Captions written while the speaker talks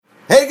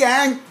Hey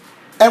gang,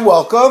 and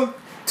welcome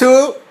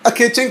to a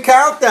Kitchen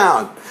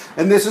Countdown.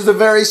 And this is a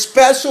very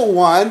special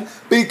one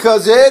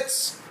because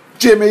it's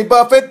Jimmy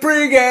Buffett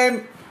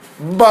pregame.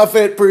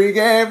 Buffett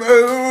pregame,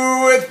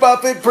 ooh, it's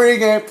Buffett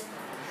pregame.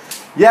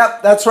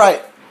 Yep, that's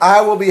right.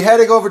 I will be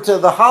heading over to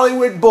the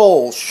Hollywood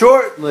Bowl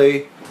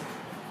shortly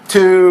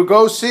to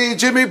go see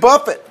Jimmy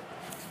Buffett.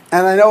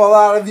 And I know a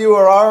lot of you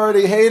are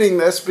already hating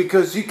this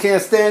because you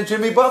can't stand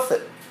Jimmy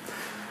Buffett.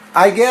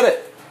 I get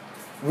it.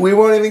 We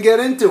won't even get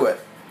into it.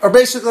 Or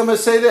basically, I'm going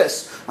to say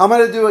this. I'm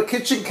going to do a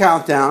kitchen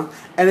countdown,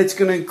 and it's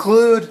going to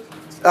include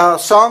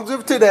songs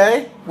of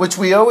today, which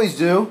we always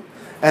do,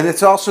 and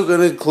it's also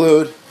going to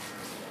include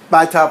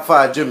my top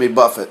 5 Jimmy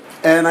Buffett.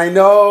 And I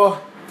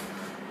know,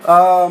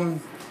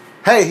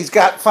 hey, he's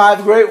got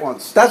 5 great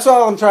ones. That's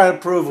all I'm trying to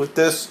prove with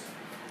this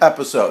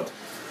episode.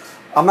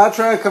 I'm not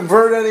trying to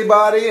convert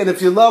anybody, and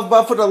if you love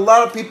Buffett, a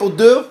lot of people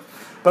do,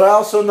 but I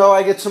also know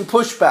I get some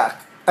pushback.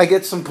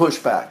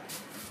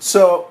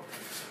 So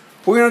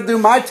we're going to do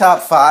my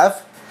top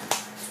 5,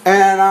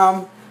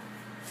 and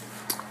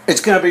it's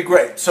going to be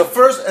great. So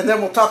first, and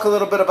then we'll talk a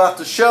little bit about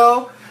the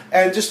show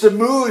and just the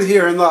mood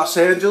here in Los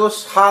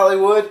Angeles,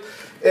 Hollywood.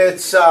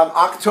 It's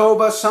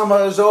October,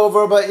 summer is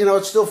over, but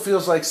it still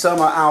feels like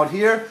summer out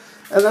here,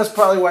 and that's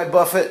probably why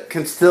Buffett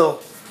can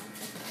still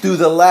do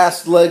the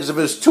last legs of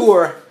his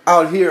tour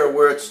out here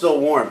where it's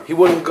still warm. He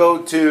wouldn't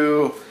go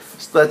to,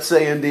 let's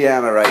say,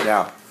 Indiana right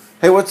now.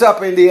 Hey, what's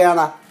up,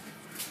 Indiana?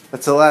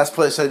 That's the last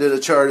place I did a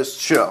Chartist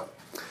show.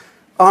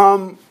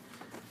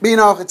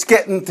 It's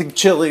getting too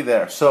chilly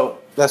there, so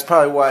that's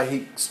probably why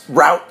he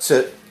routes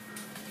it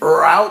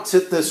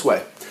this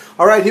way.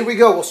 All right, here we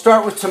go. We'll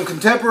start with some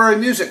contemporary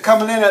music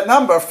coming in at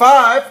number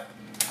 5.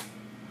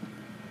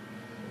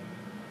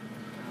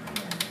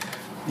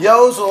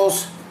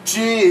 Yozels,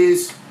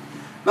 geez.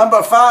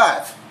 Number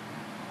 5.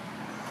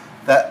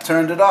 That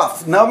turned it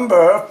off.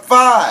 Number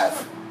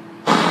 5.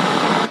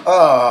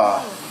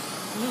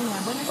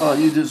 Oh,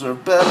 you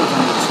deserve better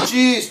than this.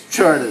 Jeez,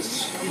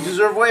 Chartist. You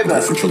deserve way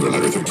better. For children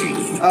under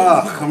 13.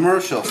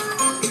 Commercial.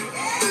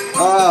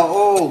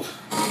 Old.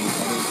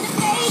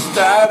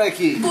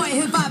 Staticky. Boy,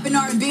 hip hop and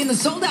R&B in the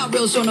Sold Out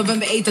Real Show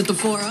November 8th at the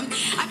Forum.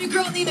 I'm your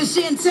girl Nina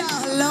Chantel.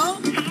 Hello.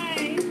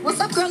 Hi.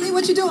 What's up, girlie?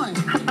 What you doing?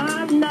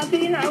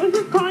 Nothing. I was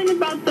just calling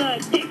about the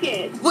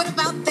tickets. What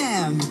about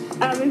them?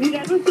 If you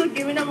guys are still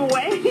giving them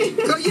away.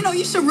 Girl,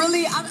 you should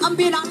really, I'm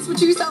being honest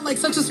with you. You sound like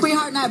such a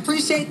sweetheart, and I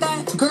appreciate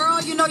that. Girl,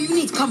 you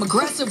need to come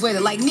aggressive with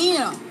it. Like,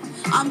 Nina,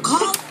 I'm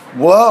calling.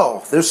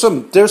 Whoa, there's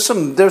some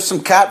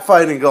cat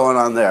fighting going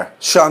on there.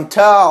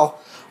 Chantel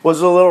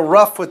was a little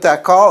rough with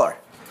that caller.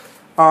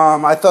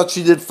 I thought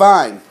she did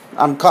fine.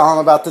 I'm calling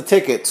about the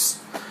tickets.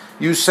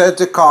 You said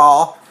to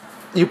call.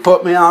 You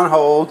put me on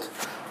hold.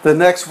 The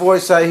next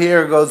voice I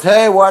hear goes,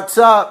 "Hey, what's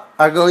up?"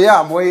 I go,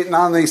 "Yeah, I'm waiting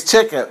on these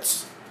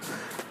tickets."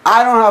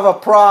 I don't have a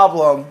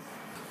problem.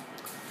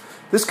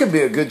 This could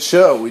be a good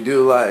show. We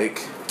do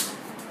like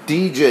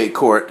DJ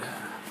court,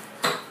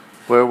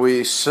 where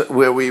we what's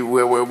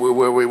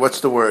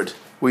the word?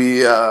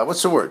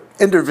 What's the word?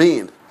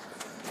 Intervene.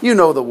 You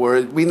know the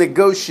word. We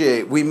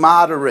negotiate. We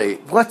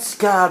moderate. What's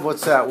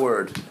that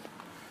word?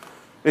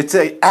 It's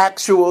an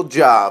actual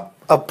job.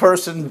 A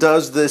person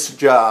does this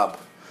job.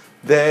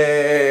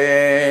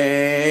 They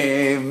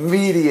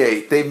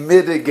mediate. They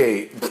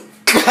mitigate.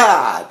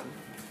 God.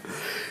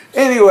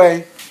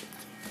 Anyway,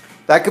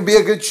 that could be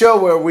a good show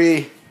where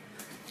we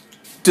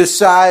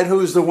decide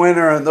who's the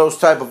winner and those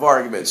type of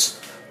arguments.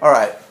 All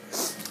right.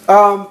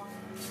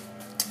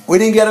 We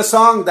didn't get a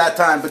song that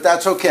time, but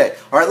that's okay.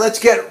 All right, let's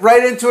get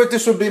right into it.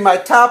 This would be my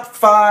top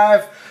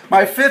 5,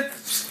 my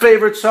 5th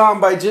favorite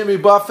song by Jimmy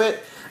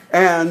Buffett.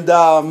 And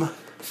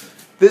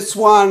this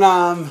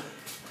one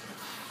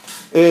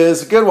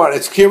is a good one.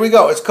 Here we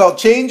go. It's called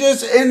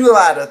Changes in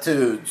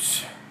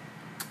Latitudes.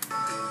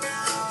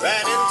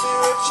 Ran into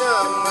a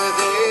chum with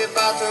a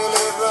bottle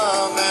of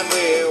rum and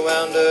we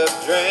wound up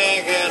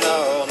drinking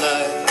all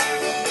night.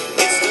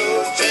 It's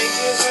those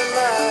changes in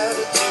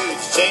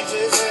latitudes,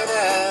 changes in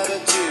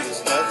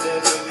attitudes,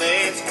 nothing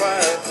remains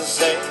quite the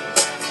same.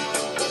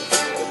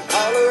 With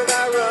all of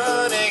our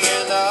running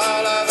and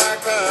all of our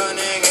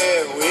cunning,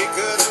 if we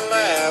couldn't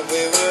laugh,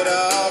 we would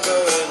all go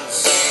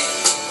insane.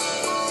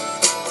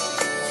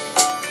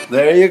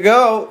 There you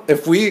go.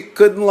 If we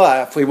couldn't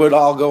laugh, we would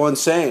all go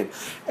insane.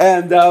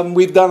 And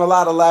we've done a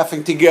lot of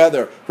laughing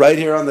together right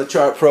here on the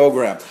chart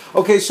program.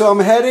 Okay, so I'm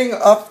heading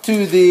up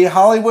to the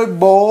Hollywood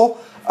Bowl.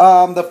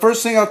 The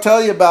first thing I'll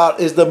tell you about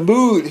is the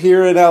mood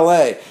here in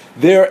LA.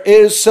 There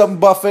is some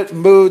Buffett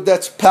mood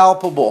that's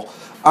palpable.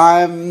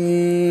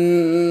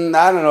 I'm,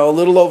 a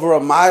little over a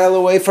mile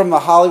away from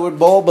the Hollywood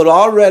Bowl, but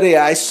already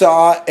I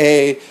saw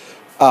we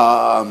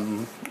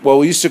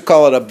used to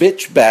call it a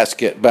bitch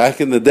basket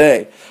back in the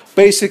day.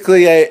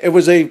 Basically, it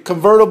was a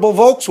convertible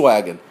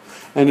Volkswagen,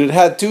 and it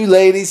had 2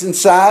 ladies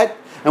inside,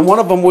 and one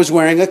of them was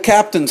wearing a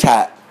captain's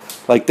hat,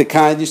 like the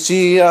kind you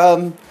see,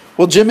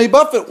 Jimmy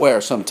Buffett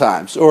wears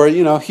sometimes, or,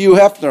 Hugh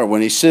Hefner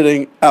when he's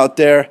sitting out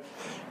there,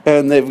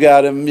 and they've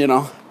got him,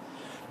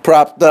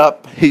 propped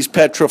up. He's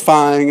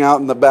petrifying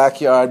out in the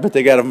backyard, but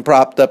they got him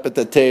propped up at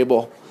the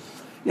table,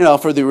 you know,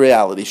 for the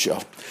reality show.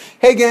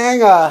 Hey, gang,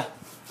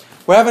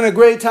 we're having a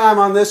great time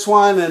on this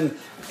one, and,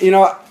 you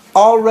know,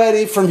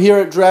 already from here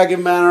at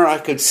Dragon Manor, I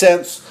could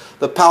sense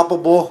the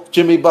palpable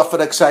Jimmy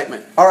Buffett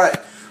excitement. All right,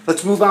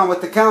 let's move on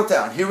with the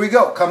countdown. Here we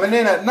go. Coming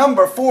in at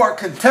number 4,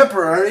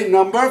 contemporary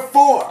number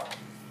 4.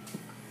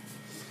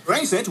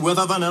 Race it with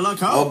a vanilla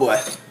Coke. Oh, boy.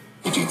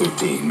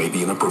 PG-13 may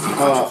be inappropriate.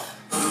 Oh.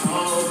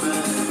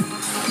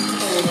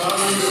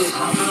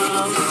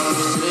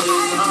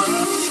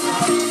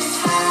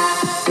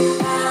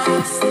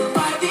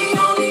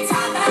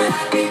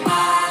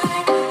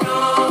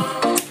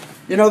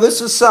 You know,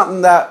 this is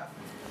something that,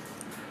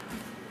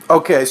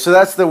 okay, so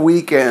that's The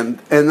Weeknd,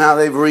 and now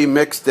they've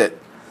remixed it.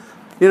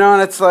 You know,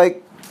 and it's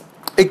like,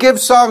 it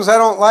gives songs I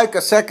don't like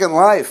a second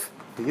life.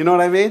 You know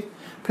what I mean?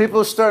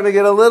 People are starting to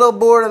get a little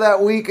bored of that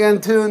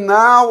Weeknd tune.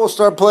 Now we'll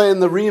start playing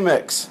the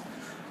remix.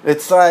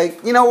 It's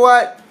like, you know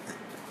what?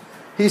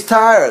 He's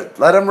tired.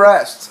 Let him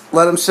rest.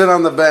 Let him sit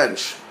on the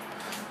bench.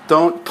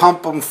 Don't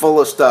pump him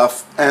full of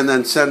stuff and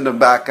then send him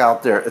back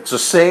out there. It's the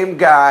same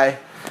guy,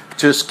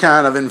 just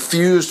kind of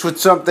infused with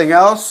something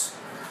else.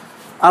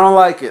 I don't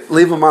like it.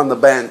 Leave him on the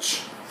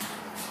bench.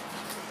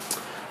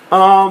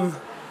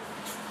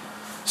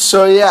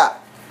 So yeah.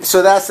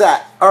 So that's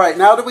that. All right,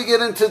 now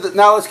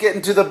let's get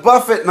into the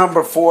Buffett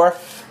number 4.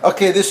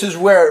 Okay, this is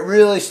where it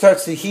really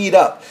starts to heat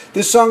up.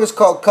 This song is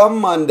called Come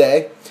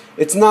Monday.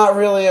 It's not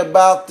really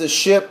about the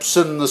ships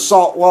and the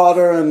salt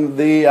water and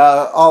the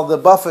all the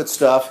Buffett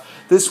stuff.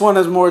 This one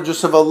is more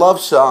just of a love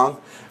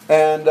song.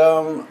 And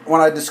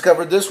when I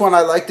discovered this one,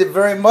 I liked it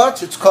very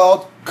much. It's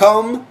called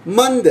Come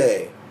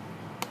Monday.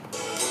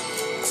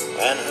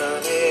 And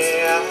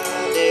honey,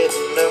 I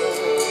didn't know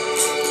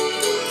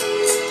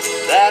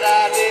that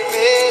I'd be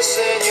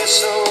missing you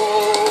so.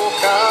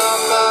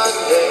 Come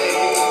Monday,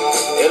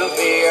 it'll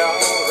be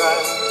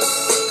alright.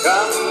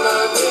 Come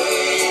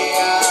Monday,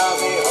 I'll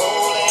be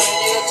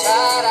holding you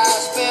tight. I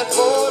spent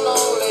 4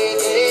 lonely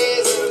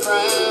days in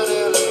brown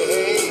LA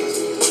haze,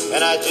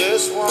 and I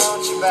just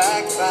want you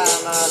back by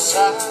my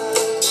side.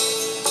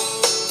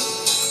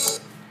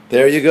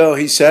 There you go.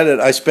 He said it.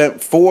 I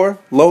spent 4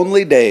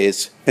 lonely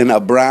days in a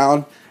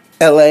brown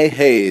LA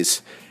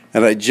haze,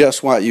 and I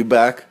just want you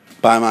back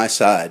by my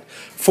side.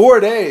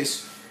 4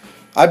 days.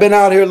 I've been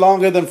out here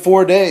longer than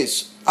 4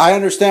 days. I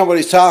understand what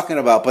he's talking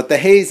about, but the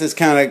haze is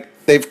kind of,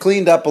 they've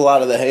cleaned up a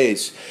lot of the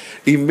haze.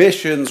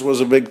 Emissions was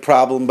a big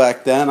problem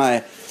back then.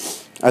 I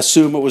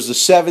assume it was the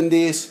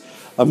 70s.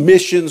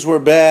 Emissions were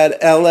bad.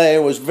 LA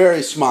was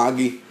very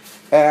smoggy.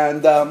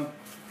 And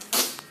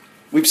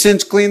we've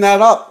since cleaned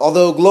that up,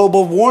 although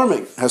global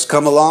warming has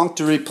come along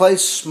to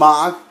replace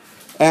smog,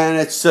 and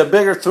it's a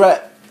bigger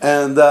threat.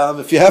 And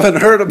if you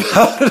haven't heard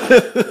about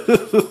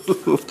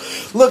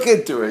it, look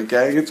into it,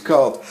 gang. It's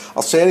called,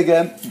 I'll say it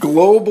again,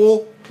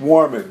 global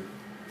warming.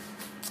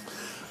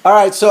 All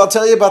right, so I'll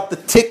tell you about the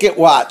ticket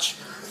watch.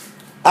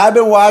 I've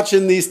been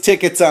watching these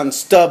tickets on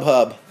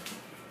StubHub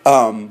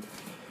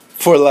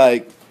for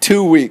like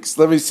 2 weeks.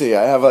 Let me see.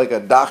 I have like a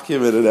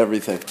document and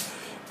everything.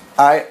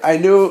 I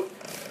knew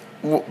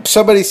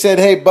somebody said,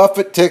 hey,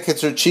 Buffett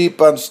tickets are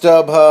cheap on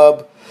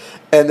StubHub.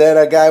 And then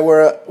a guy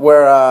where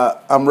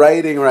I'm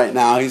writing right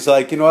now, he's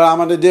like, you know what I'm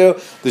going to do?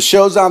 The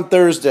show's on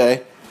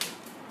Thursday.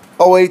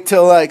 I'll wait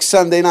till like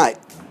Sunday night.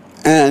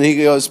 And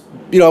he goes,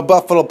 you know,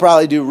 Buffett will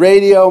probably do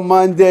radio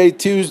Monday,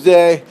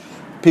 Tuesday.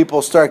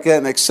 People start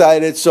getting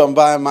excited, so I'm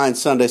buying mine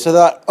Sunday. So I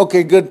thought,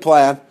 okay, good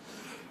plan.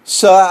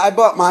 So I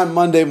bought mine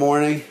Monday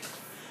morning.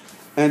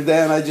 And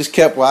then I just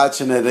kept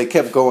watching it. It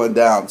kept going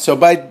down. So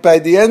by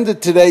the end of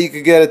today, you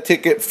could get a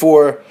ticket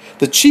for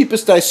the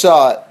cheapest I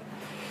saw it.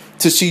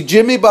 To see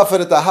Jimmy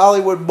Buffett at the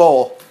Hollywood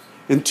Bowl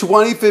in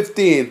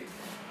 2015,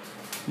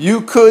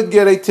 you could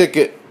get a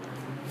ticket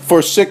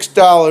for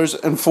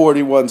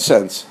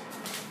 $6.41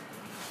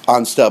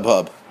 on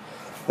StubHub.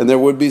 And there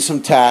would be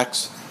some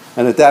tax,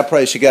 and at that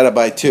price you got to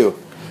buy 2.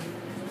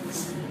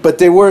 But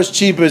they were as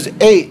cheap as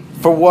 8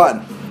 for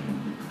 1.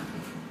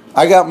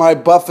 I got my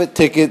Buffett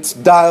tickets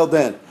dialed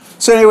in.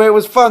 So anyway, it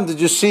was fun to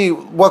just see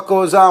what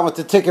goes on with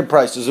the ticket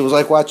prices. It was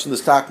like watching the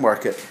stock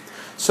market.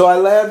 So I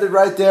landed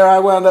right there. I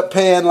wound up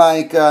paying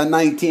like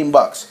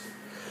 $19.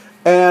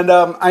 And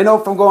I know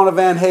from going to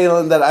Van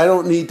Halen that I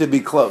don't need to be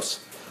close.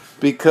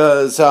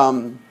 Because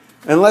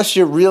unless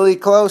you're really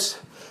close,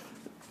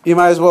 you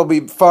might as well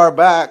be far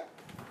back.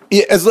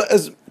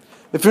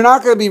 If you're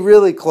not going to be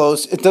really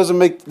close, it doesn't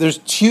make... There's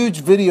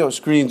huge video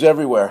screens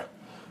everywhere.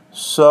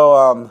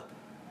 So,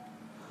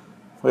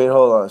 wait,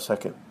 hold on a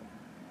second.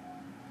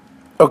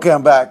 Okay,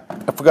 I'm back.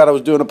 I forgot I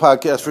was doing a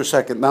podcast for a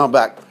second. Now I'm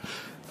back.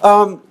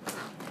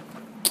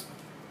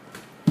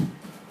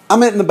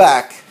 I'm in the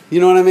back.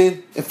 You know what I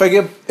mean? If I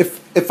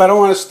don't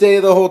want to stay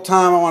the whole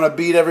time, I want to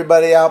beat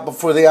everybody out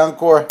before the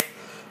encore,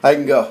 I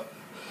can go.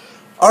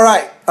 All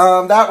right,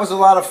 that was a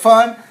lot of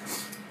fun.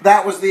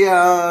 That was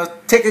the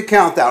ticket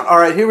countdown. All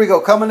right, here we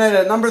go. Coming in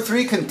at number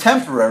 3,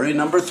 contemporary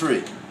number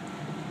 3.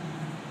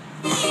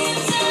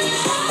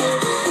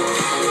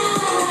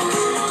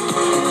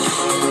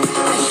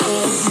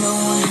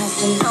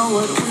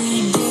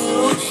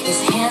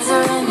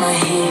 my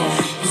hair,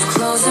 his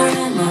clothes are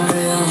in my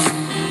room,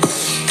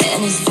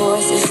 and his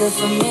voice is a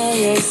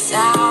familiar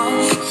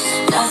sound.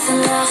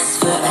 Nothing lasts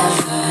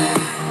forever,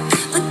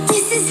 but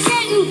this is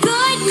getting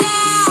good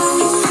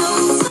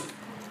now.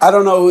 I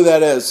don't know who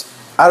that is.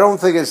 I don't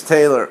think it's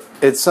Taylor.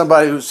 It's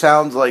somebody who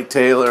sounds like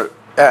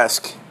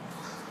Taylor-esque.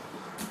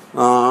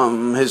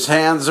 His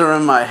hands are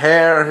in my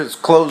hair. His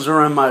clothes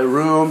are in my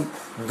room.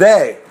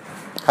 They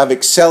have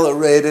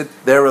accelerated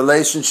their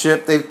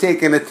relationship. They've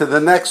taken it to the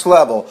next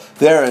level.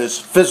 There is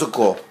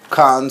physical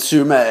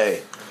consommé.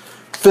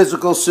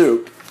 Physical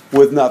soup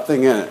with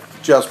nothing in it.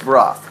 Just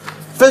broth.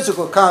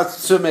 Physical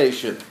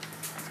consummation.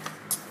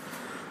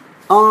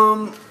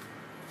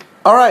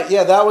 Alright,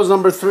 yeah, that was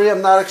number 3.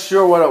 I'm not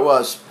sure what it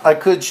was. I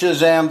could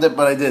Shazammed it,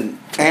 but I didn't.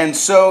 And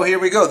so here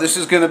we go. This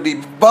is going to be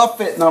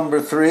Buffett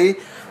number 3.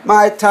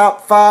 My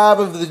top 5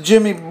 of the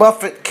Jimmy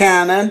Buffett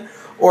canon,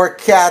 or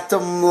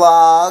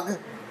catalog.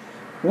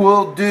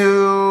 We'll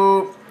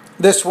do...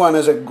 This one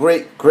is a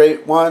great,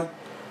 great one.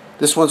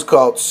 This one's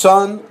called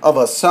Son of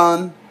a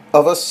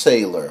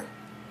Sailor.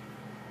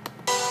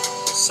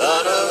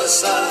 Son of a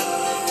son,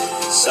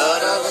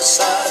 son of a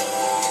son,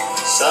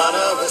 son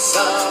of a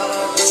son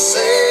of a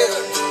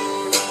sailor,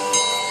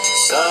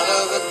 son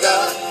of a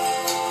gun,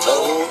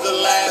 oh the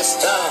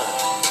last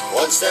time,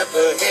 one step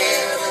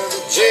ahead of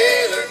the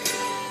jailer,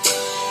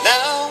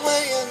 now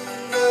weighing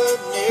the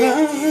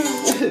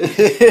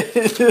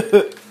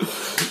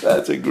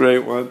That's a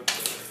great one.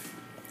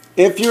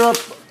 If you're an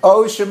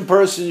ocean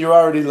person, you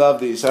already love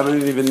these. I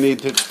don't even need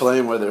to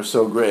explain why they're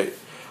so great.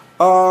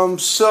 I'm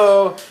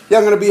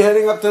going to be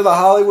heading up to the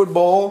Hollywood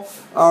Bowl.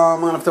 I'm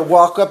going to have to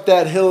walk up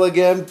that hill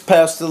again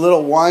past the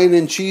little wine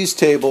and cheese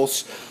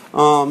tables.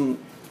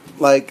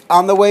 Like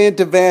on the way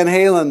into Van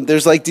Halen,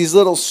 there's like these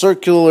little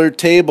circular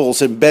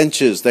tables and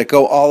benches that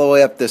go all the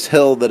way up this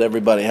hill that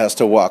everybody has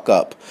to walk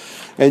up.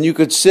 And you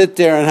could sit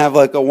there and have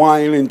like a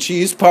wine and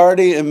cheese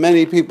party, and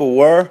many people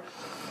were,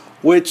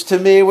 which to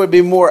me would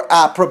be more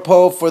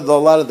apropos for a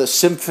lot of the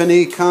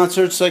symphony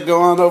concerts that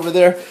go on over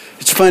there.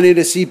 It's funny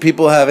to see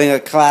people having a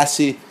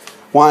classy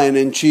wine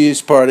and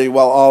cheese party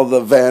while all the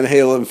Van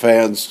Halen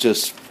fans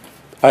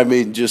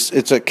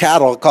it's a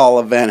cattle call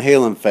of Van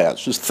Halen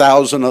fans. Just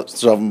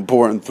thousands of them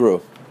pouring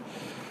through.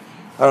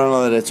 I don't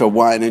know that it's a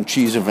wine and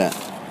cheese event.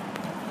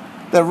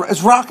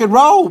 It's rock and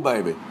roll,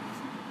 baby.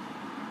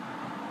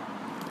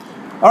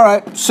 All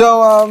right,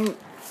 so,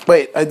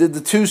 wait, I did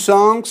the 2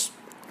 songs.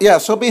 Yeah,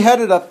 so I'll be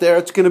headed up there.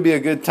 It's going to be a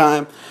good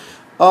time.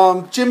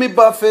 Jimmy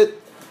Buffett.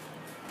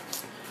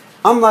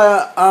 All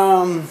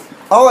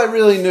I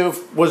really knew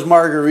was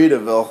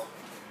Margaritaville.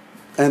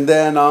 And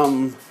then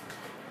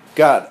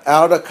got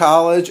out of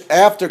college,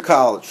 after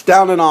college,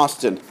 down in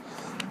Austin.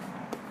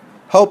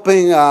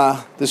 Helping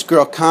this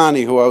girl,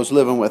 Connie, who I was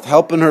living with,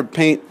 helping her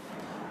paint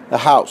the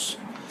house.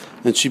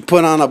 And she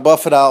put on a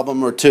Buffett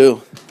album or 2.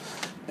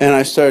 And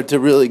I started to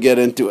really get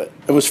into it.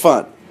 It was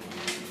fun.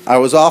 I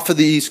was off of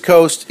the East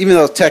Coast, even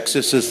though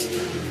Texas is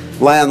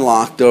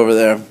landlocked over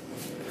there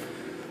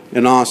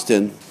in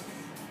Austin.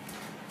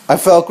 I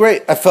felt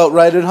great. I felt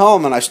right at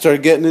home, and I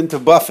started getting into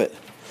Buffett.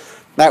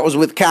 That was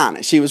with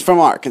Connie. She was from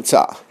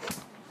Arkansas.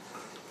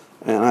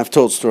 And I've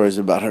told stories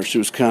about her. She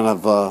was kind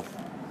of a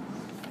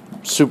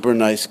super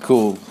nice,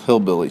 cool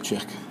hillbilly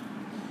chick.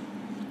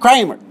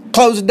 Kramer,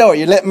 close the door.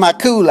 You're letting my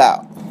cool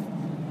out.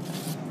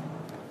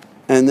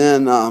 And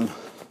then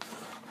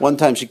one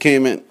time she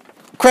came in.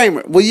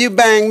 Kramer, will you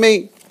bang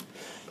me?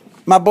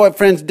 My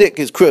boyfriend's dick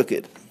is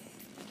crooked.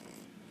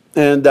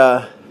 And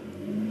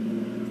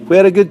we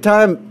had a good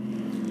time.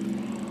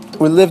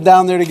 We lived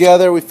down there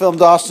together. We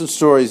filmed Austin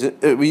Stories.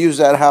 We used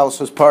that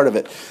house as part of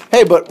it.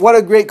 Hey, but what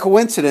a great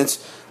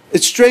coincidence.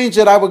 It's strange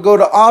that I would go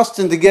to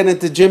Austin to get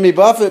into Jimmy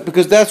Buffett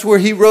because that's where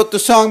he wrote the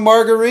song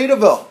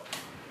Margaritaville.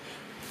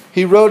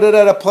 He wrote it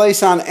at a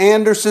place on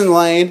Anderson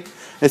Lane.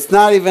 It's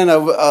not even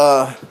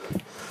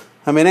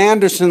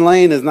Anderson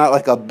Lane is not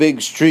like a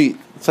big street.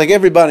 It's like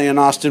everybody in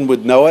Austin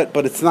would know it,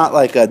 but it's not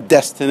like a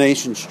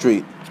destination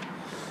street.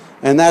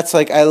 And that's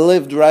like, I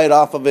lived right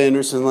off of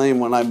Anderson Lane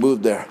when I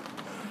moved there.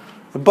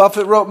 And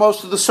Buffett wrote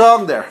most of the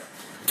song there.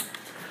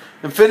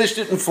 And finished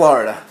it in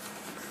Florida.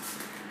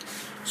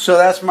 So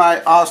that's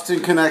my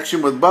Austin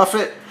connection with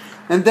Buffett.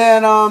 And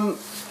then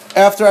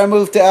after I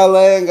moved to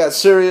LA and got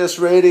Sirius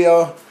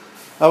Radio,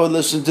 I would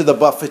listen to the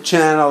Buffett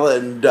channel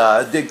and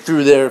dig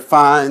through there,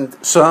 find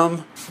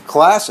some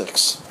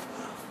classics.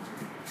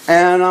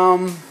 And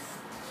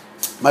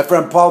my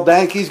friend Paul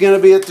Danke's going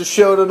to be at the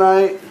show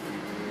tonight.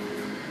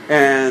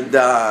 And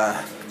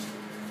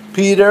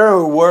Peter,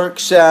 who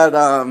works at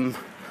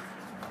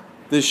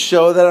this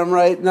show that I'm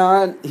writing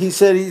on, he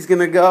said he's going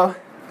to go.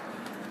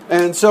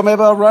 And so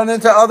maybe I'll run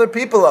into other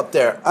people up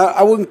there.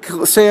 I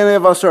wouldn't say any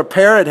of us are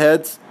parrot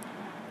heads.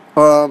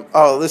 I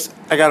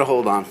got to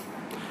hold on.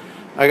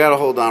 I got to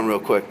hold on real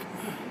quick.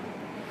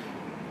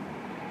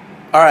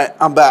 All right,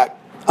 I'm back.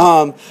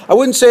 I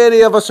wouldn't say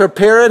any of us are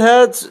parrot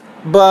heads,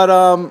 but,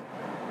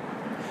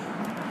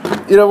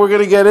 we're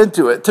going to get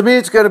into it. To me,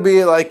 it's going to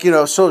be like,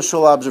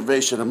 social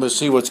observation. I'm going to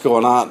see what's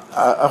going on.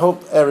 I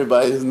hope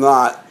everybody is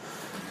not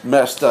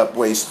messed up,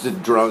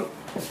 wasted, drunk.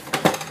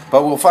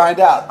 But we'll find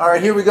out. All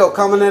right, here we go.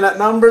 Coming in at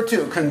number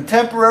 2.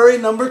 Contemporary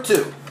number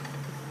 2.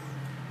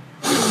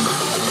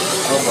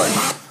 Oh, boy.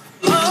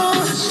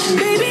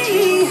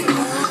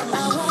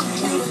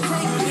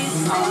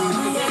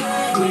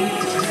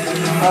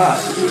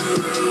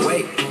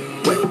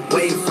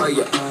 Wait for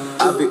you.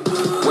 I'll be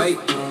wait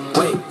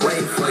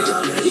for you.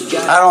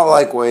 I don't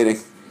like waiting.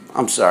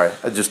 I'm sorry.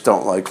 I just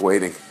don't like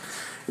waiting.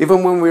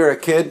 Even when we were a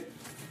kid,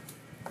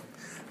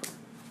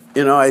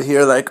 you know, I'd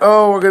hear like,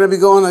 oh, we're going to be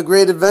going on a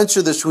great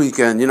adventure this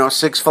weekend. You know,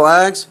 Six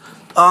Flags.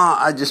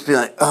 I'd just be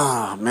like,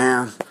 oh,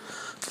 man.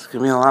 It's going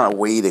to be a lot of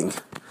waiting.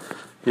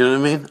 You know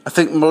what I mean? I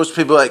think most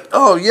people are like,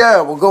 oh,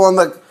 yeah, we'll go on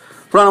the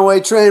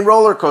Runaway Train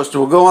roller coaster.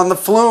 We'll go on the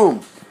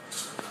Flume.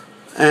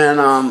 And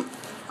I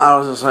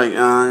was just like,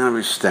 oh, I'm going to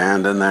be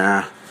standing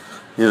there.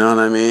 You know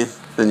what I mean?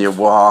 Then you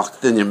walk,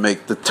 then you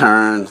make the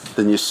turn,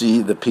 then you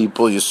see the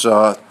people you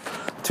saw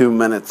 2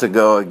 minutes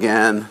ago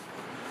again.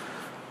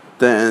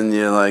 Then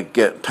you like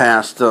get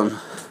past them,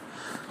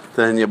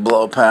 then you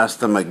blow past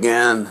them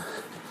again.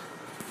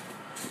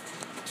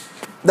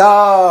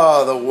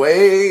 No, the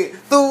waiting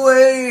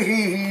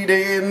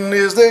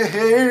is the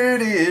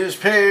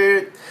hardest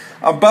part.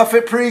 A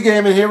Buffett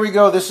pregame, and here we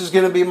go. This is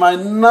going to be my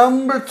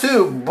number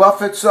 2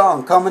 Buffett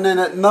song, coming in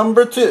at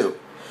number 2.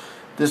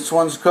 This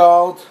one's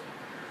called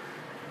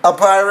A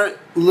Pirate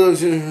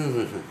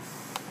Losing.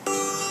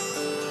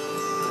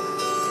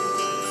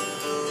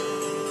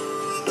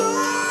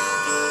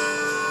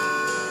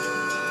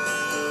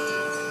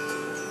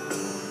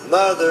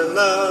 Mother,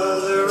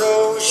 Mother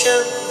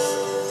Ocean,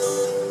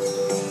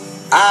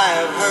 I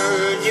have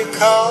heard you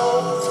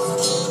call.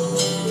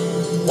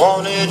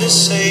 Wanted to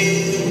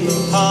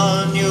sail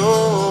upon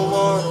your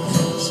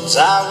waters since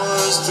I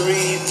was 3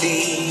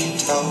 feet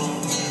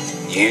tall.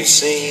 You've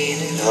seen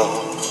it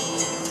all.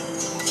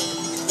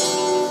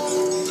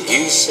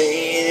 You've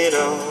seen it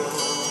all.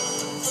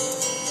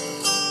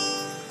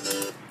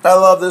 I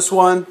love this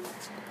one,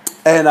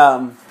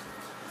 and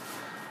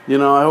you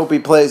know, I hope he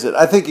plays it.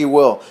 I think he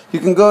will. You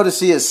can go to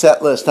see his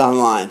set list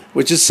online,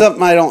 which is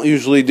something I don't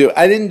usually do.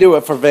 I didn't do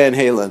it for Van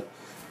Halen.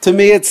 To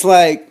me, it's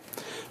like,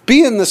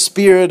 be in the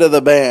spirit of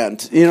the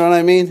band. You know what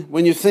I mean?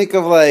 When you think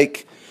of,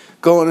 like,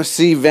 going to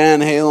see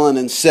Van Halen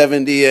in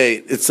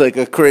 78, it's like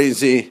a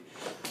crazy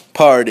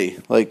party.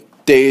 Like,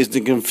 Dazed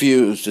and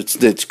Confused.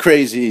 It's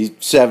crazy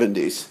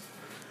 70s.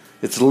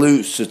 It's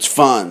loose. It's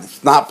fun.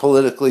 It's not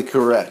politically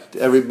correct.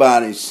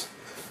 Everybody's...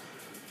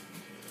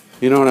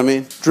 You know what I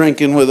mean?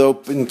 Driving with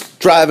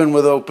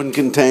open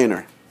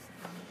container.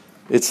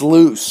 It's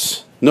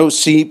loose. No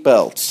seat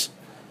belts.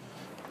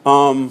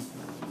 You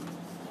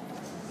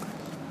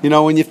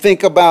know, when you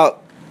think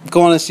about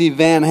going to see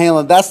Van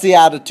Halen, that's the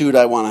attitude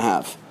I want to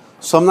have.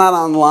 So I'm not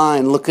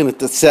online looking at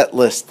the set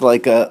list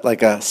like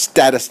a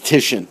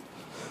statistician.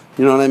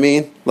 You know what I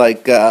mean?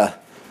 Like the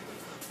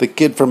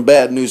kid from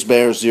Bad News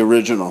Bears, the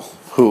original,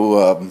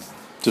 who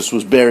just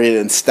was buried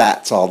in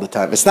stats all the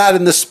time. It's not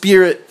in the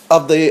spirit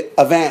of the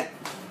event.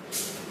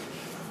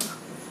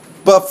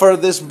 But for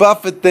this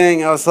Buffett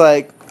thing, I was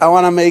like, I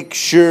want to make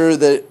sure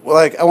that,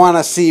 like, I want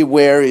to see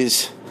where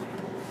he's,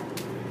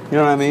 you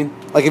know what I mean?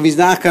 Like, if he's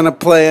not going to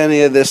play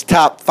any of this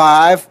top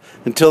 5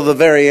 until the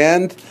very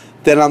end,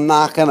 then I'm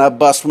not going to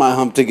bust my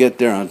hump to get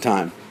there on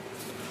time.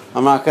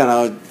 I'm not going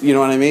to, you know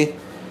what I mean?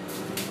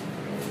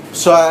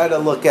 So I had to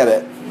look at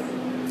it.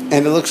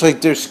 And it looks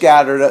like they're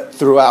scattered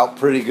throughout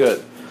pretty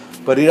good.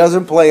 But he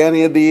doesn't play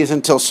any of these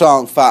until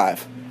song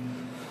 5.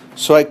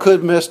 So I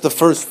could miss the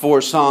first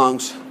 4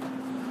 songs.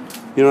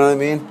 You know what I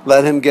mean?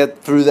 Let him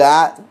get through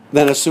that.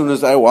 Then as soon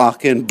as I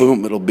walk in,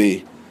 boom, it'll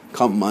be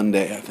come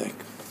Monday, I think.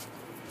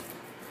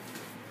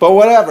 But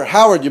whatever.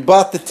 Howard, you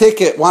bought the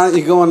ticket. Why don't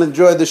you go and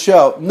enjoy the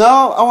show?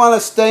 No, I want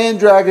to stay in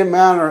Dragon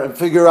Manor and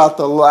figure out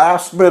the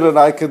last minute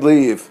I could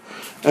leave.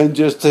 And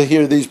just to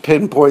hear these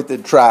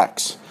pinpointed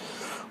tracks.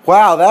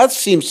 Wow, that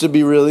seems to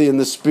be really in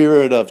the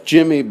spirit of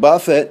Jimmy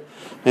Buffett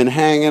and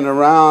hanging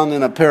around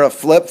in a pair of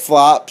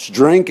flip-flops,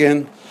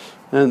 drinking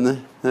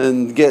and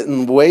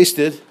getting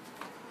wasted.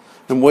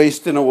 And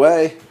wasting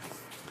away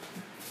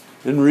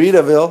in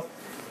Rita's.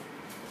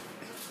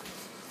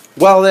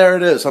 Well, there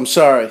it is. I'm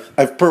sorry.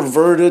 I've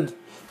perverted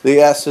the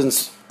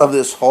essence of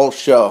this whole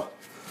show.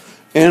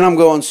 And I'm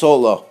going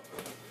solo.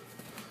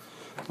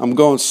 I'm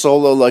going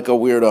solo like a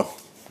weirdo.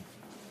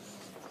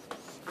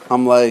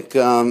 I'm like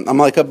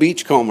a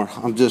beachcomber.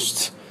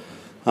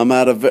 I'm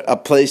at a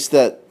place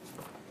that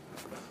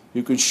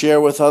you could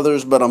share with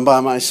others, but I'm by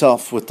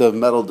myself with the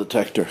metal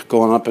detector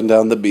going up and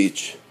down the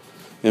beach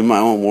in my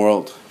own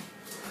world.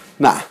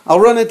 Nah, I'll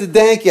run into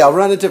Danky, I'll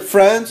run into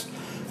friends,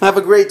 have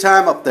a great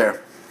time up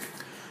there.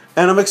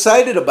 And I'm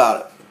excited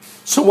about it.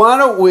 So why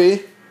don't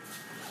we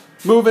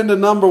move into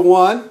number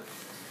 1.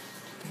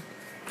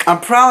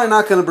 I'm probably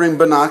not going to bring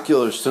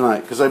binoculars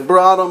tonight because I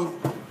brought them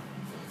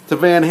to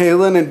Van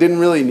Halen and didn't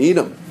really need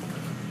them.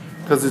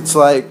 Because it's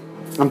like,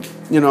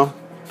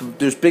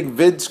 there's big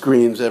vid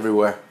screens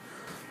everywhere.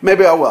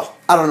 Maybe I will.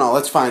 I don't know.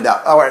 Let's find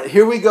out. All right,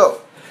 here we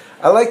go.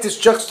 I like this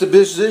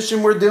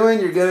juxtaposition we're doing.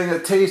 You're getting a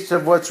taste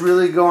of what's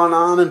really going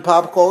on in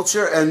pop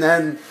culture, and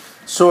then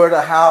sort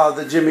of how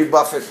the Jimmy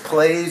Buffett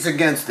plays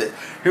against it.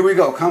 Here we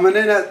go. Coming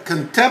in at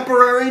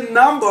contemporary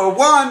number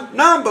one.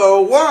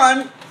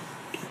 I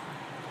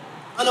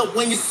know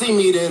when you see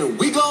me, then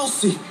we gon'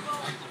 see.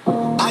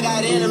 I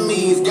got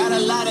enemies, got a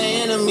lot of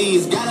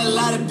enemies, got a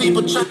lot of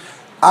people trying.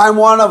 I'm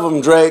one of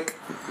them, Drake.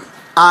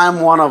 I'm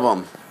one of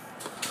them.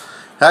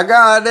 I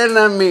got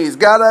enemies,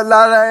 got a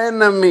lot of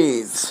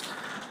enemies.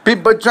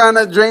 People trying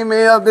to drain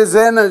me of this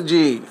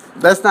energy.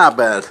 That's not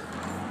bad.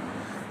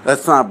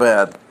 That's not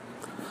bad.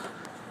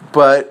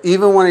 But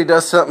even when he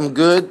does something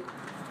good,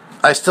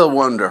 I still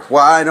wonder,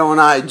 why don't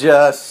I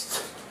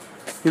just,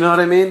 you know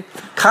what I mean?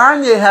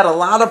 Kanye had a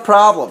lot of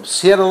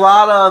problems. He had a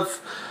lot of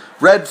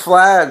red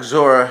flags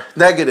or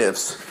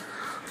negatives.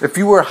 If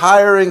you were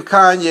hiring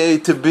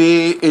Kanye to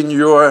be in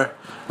your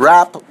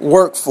rap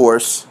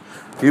workforce,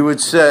 you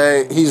would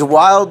say he's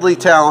wildly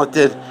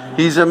talented,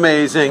 he's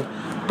amazing,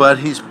 but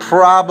he's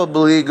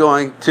probably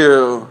going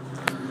to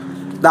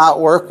not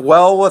work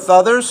well with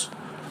others.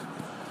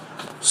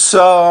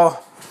 So,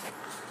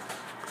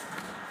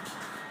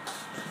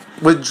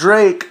 with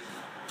Drake,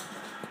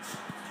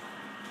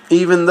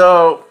 even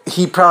though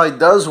he probably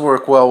does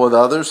work well with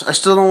others, I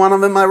still don't want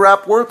him in my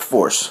rap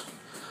workforce.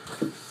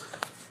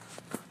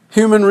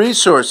 Human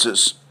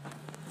resources.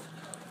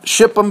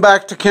 Ship him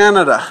back to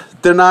Canada.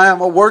 Deny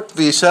him a work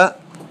visa.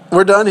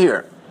 We're done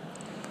here.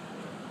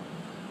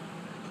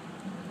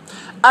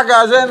 I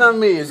got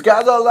enemies.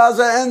 Got a lot of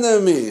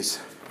enemies.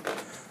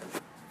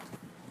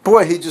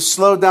 Boy, he just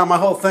slowed down my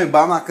whole thing,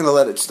 but I'm not going to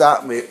let it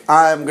stop me.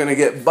 I'm going to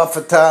get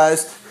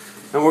Buffetized,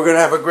 and we're going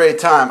to have a great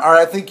time. All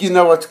right, I think you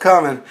know what's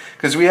coming,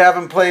 because we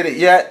haven't played it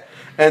yet,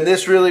 and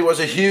this really was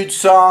a huge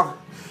song,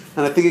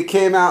 and I think it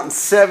came out in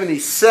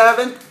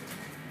 77.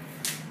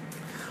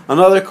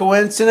 Another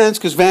coincidence,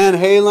 because Van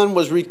Halen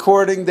was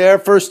recording their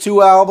first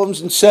two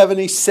albums in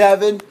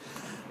 77.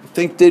 I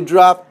think they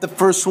dropped the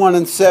first one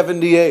in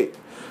 78.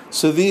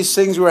 So these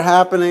things were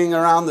happening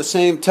around the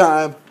same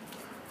time.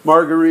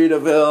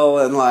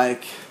 Margaritaville and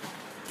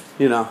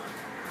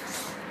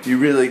You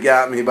Really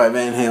Got Me by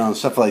Van Halen,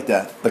 stuff like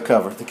that. The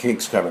cover, the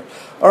Kinks cover.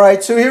 All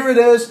right, so here it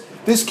is.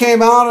 This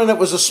came out and it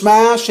was a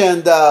smash,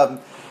 and now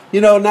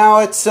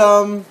it's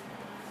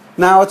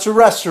a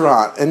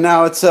restaurant, and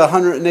now it's a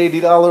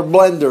 $180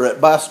 blender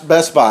at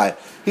Best Buy.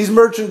 He's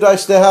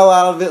merchandised the hell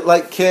out of it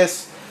like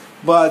Kiss,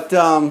 but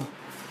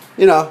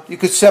you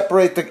could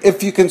separate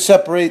if you can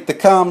separate the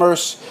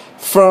commerce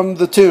from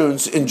the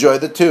tunes, enjoy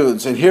the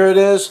tunes. And here it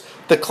is,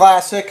 the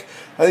classic.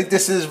 I think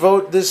this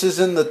is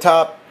in the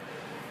top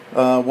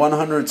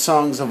 100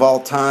 songs of all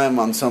time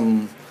on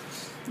some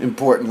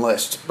important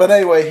list. But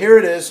anyway, here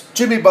it is,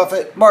 Jimmy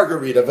Buffett,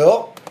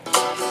 Margaritaville.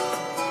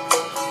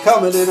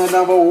 Coming in at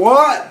number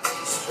one.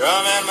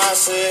 Strumming my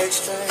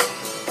 6-string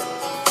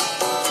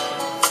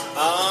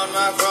on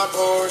my front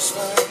porch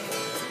swing.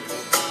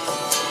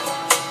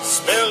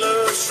 Smell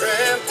of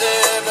shrimp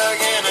dead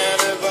again at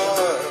the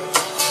bar.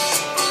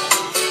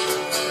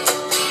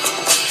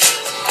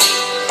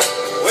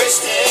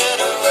 Wasting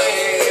away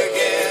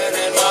again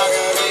in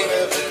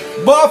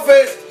Margaritaville.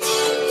 Buffett.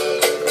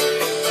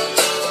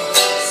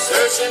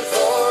 Searching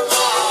for my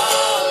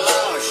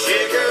lost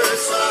sugar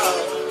salt.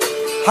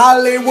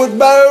 Hollywood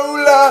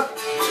Bowler.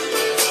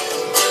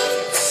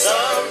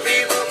 Some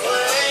people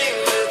claim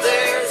that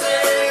there's a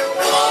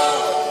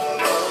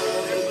woman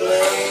to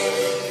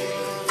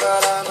blame,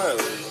 but I know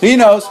He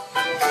knows.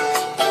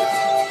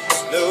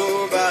 it's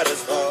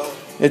nobody's fault.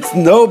 It's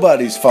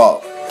nobody's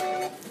fault.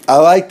 I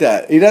like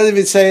that. He doesn't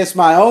even say it's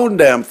my own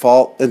damn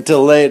fault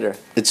until later.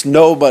 It's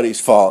nobody's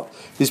fault.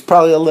 He's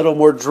probably a little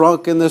more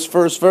drunk in this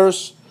first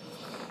verse,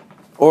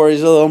 or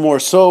he's a little more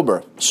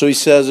sober. So he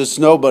says it's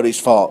nobody's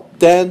fault.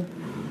 Then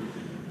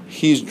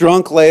he's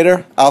drunk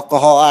later.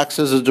 Alcohol acts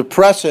as a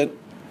depressant.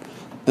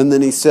 And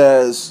then he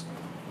says,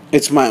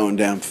 it's my own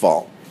damn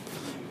fault.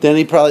 Then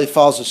he probably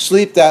falls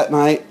asleep that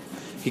night.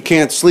 He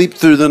can't sleep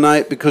through the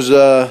night because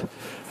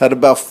at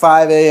about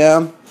 5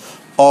 a.m.,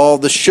 all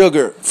the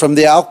sugar from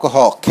the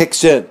alcohol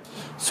kicks in.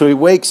 So he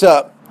wakes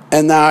up,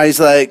 and now he's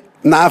like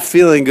not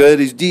feeling good.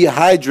 He's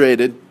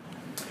dehydrated.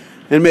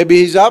 And maybe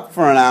he's up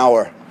for an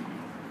hour.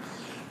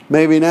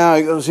 Maybe now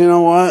he goes, you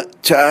know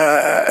what?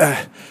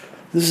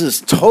 This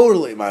is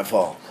totally my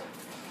fault.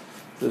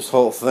 This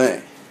whole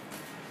thing.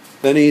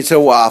 Then he eats a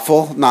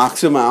waffle,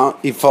 knocks him out.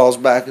 He falls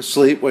back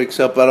asleep, wakes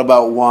up at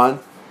about 1.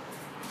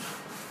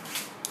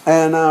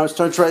 And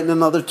starts writing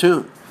another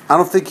tune. I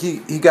don't think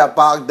he got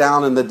bogged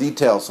down in the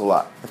details a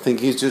lot. I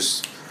think he's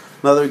just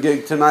another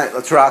gig tonight.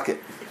 Let's rock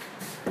it.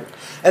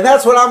 And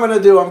that's what I'm going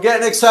to do. I'm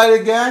getting excited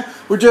again.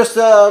 We're just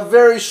a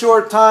very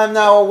short time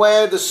now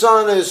away. The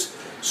sun is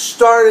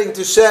starting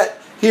to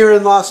set here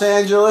in Los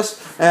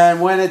Angeles.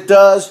 And when it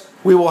does,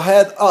 we will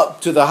head up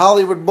to the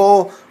Hollywood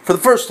Bowl for the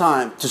first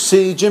time to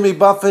see Jimmy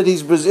Buffett.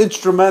 He was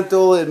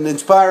instrumental in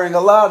inspiring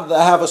a lot of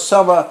the Have a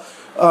Summer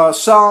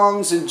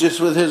songs, and just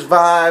with his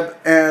vibe.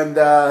 And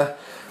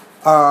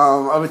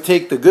I would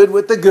take the good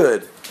with the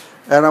good.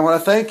 And I want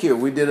to thank you.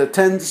 We did a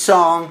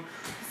 10-song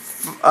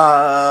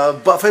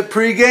Buffett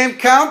pregame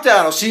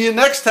countdown. I'll see you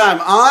next time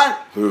on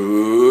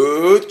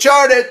Who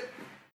Charted.